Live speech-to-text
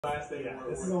Yeah,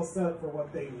 this is all set up for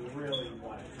what they really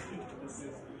wanted to do.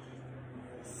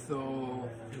 So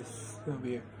this is gonna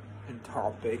be in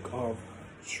topic of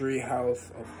Treehouse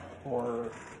of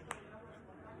Horror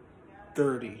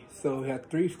 30. So we had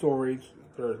 3 stories.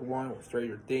 There's one with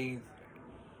Stranger Things,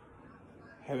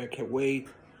 Heaven Can Wait,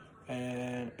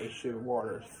 and A Ship of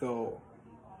Water. So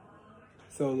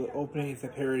the opening is a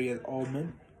parody of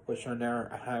Omen, which I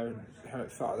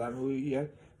haven't saw that movie yet,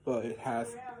 but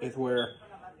it's where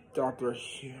Dr.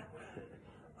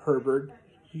 Hubert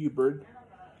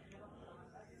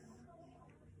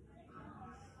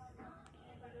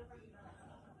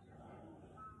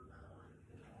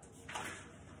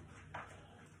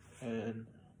and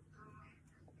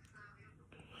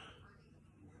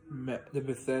the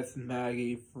possessed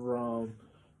Maggie from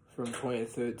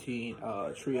 2017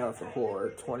 Treehouse of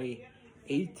Horror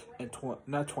 28 and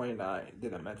not 29,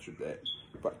 didn't mention that,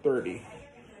 but 30.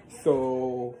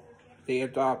 So they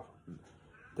adopt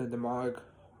the demonic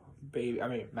baby,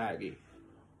 Maggie,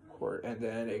 and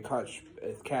then it passed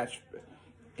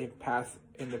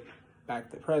in the back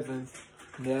to presence.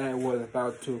 And then it was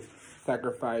about to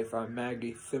sacrifice on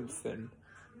Maggie Simpson,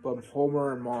 but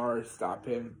Homer and Marge stop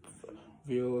him,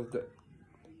 reveal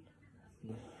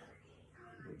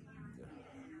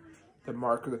the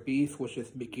mark of the beast, which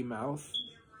is Mickey Mouse,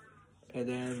 and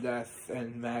then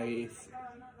Maggie's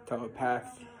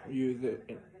telepath use it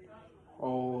in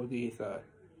all these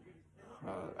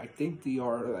I think they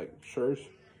are like church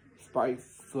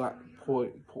spikes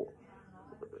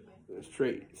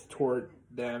straight toward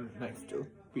them next to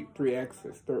 3X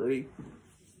is 30.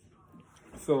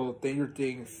 So Danger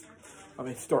Things,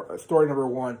 story number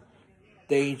 1,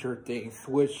 Danger Things,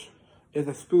 which is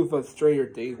a spoof of Stranger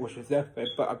Things, which is epic,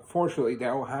 but unfortunately they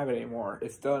don't have it anymore.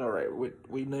 It's done already.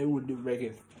 We knew we'd be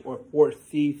making a 4th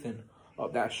season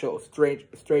of that show,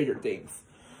 Stranger Things.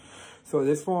 So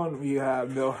this one, we have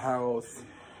Milhouse,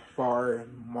 Bar,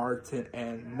 Martin,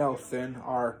 and Nelson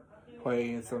are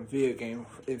playing some video game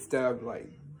instead of like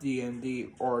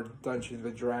D&D or Dungeons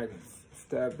and Dragons.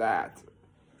 Instead of that,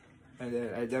 and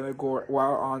then Identical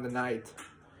while on the night,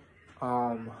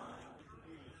 and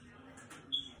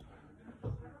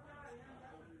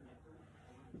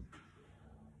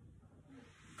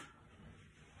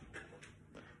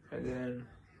then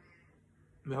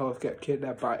Milhouse got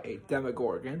kidnapped by a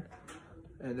Demogorgon.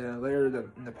 And then later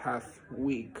in the past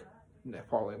week, in the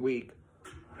following week,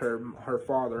 her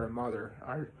father and mother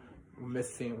are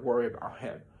missing, worried about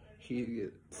him. He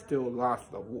still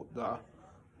lost the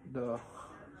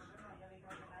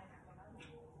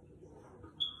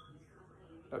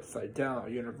upside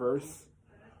down universe.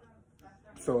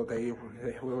 So they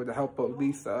with the help of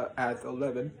Lisa at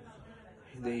 11,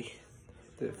 they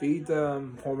defeat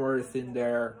them. Homer is in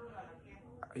there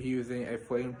using a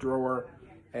flamethrower.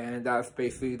 And that's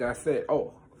it.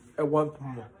 Oh, and one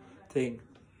thing,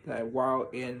 that while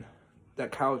in the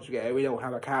couch gag, we don't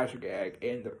have a couch gag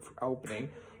in the opening,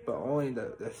 but only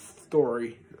the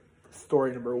story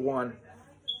number 1,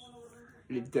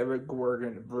 the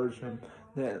Demogorgon version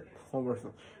that Homer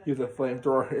uses a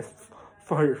flamethrower and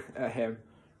fire at him.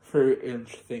 Very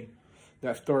interesting.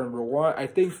 That's story number 1. I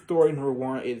think story number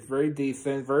 1 is very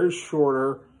decent, very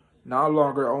shorter. Not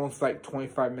longer, almost like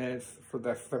 25 minutes for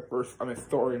that first,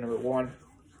 story number 1.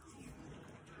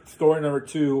 Story number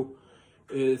 2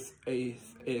 is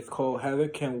called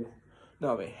Heaven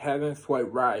Swipe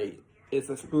Right. It's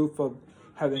a spoof of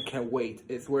Heaven Can Wait.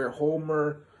 It's where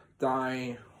Homer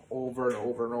dying over and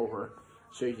over and over,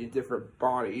 changing different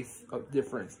bodies of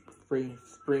different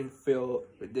Springfield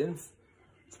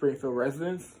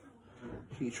residents.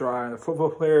 He tried a football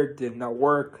player, did not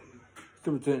work.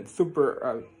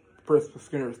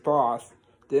 Skinner's boss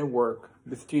didn't work.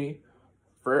 Miss Teeny,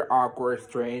 very awkward,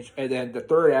 strange. And then the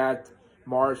 3rd act,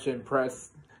 Marge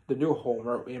impressed the new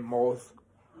Homer in Moe's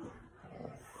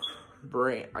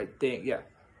brain, I think, yeah.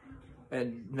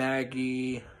 And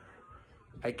Maggie,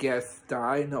 I guess,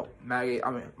 died. No,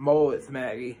 Moe is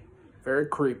Maggie. Very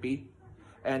creepy.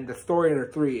 And the story number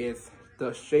 3 is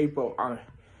the shape of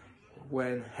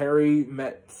when Harry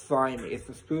met Slimy. It's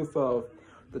a spoof of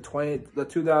the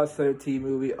 2017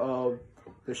 movie of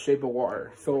The Shape of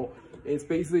Water. So it's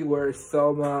basically where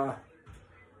Selma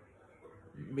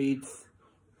meets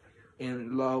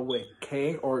in love with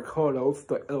Kang or Kodos,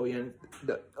 the aliens.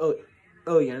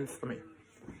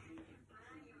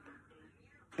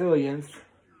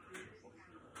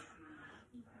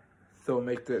 So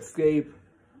make the escape.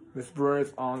 Miss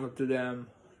Burns on to them.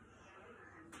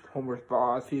 Homer's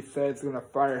boss, he says he's gonna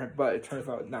fire him, but it turns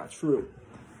out not true.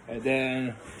 And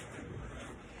then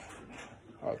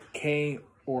Kang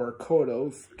or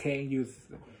Kodos, Kang uses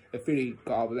Infinity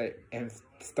Gauntlet and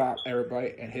stop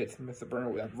everybody and hits Mr. Burner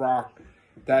with a rock.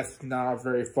 That's not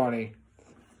very funny.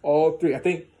 All three, I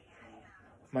think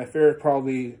my favorite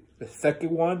probably the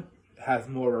second one has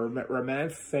more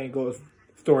romance. Same goes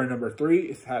story number 3,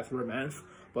 it has romance.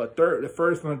 But the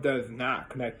first one does not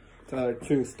connect to the other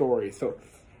 2 stories. So,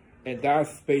 and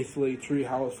that's basically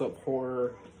Treehouse of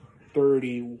Horror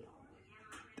 30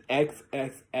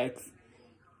 XXX.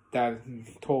 That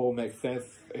total makes sense.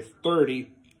 It's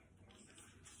 30.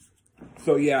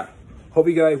 So yeah, hope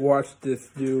you guys watched this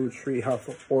new Treehouse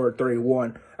of Horror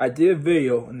 31. I did a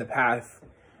video in the past.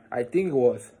 I think it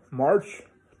was March.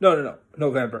 No,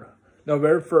 November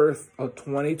 1st of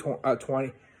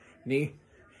 2020.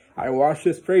 I watched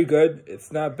this, pretty good.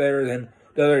 It's not better than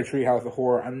the other Treehouse of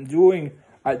Horror. I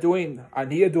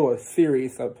need to do a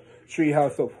series of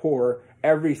Treehouse of Horror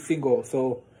every single.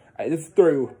 So this is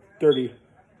 30.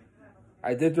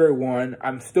 I did 31.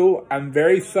 I'm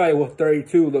very excited what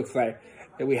 32 looks like.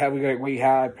 And we have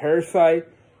Parasite,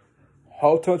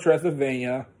 Hotel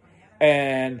Transylvania,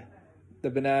 and the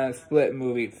Banana Split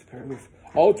movies.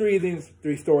 All 3 of these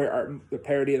 3 stories are the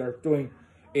parody they're doing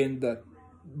in the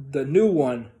new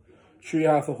one,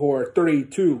 Treehouse of Horror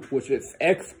 32, which is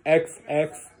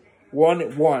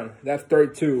XXX11. That's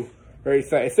 32. Very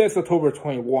excited. It says October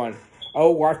 21.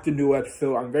 I'll watch the new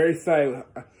episode. I'm very excited.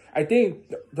 I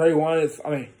think 31 is,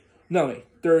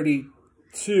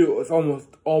 32 is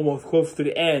almost close to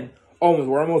the end.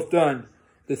 We're almost done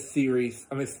this series.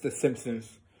 It's the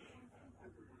Simpsons.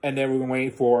 And then we're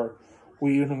waiting for,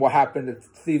 what happened this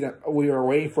season. We were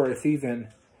waiting for a season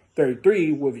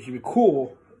 33, which would be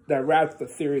cool. That wraps the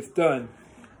series done.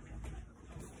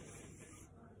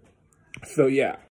 So yeah.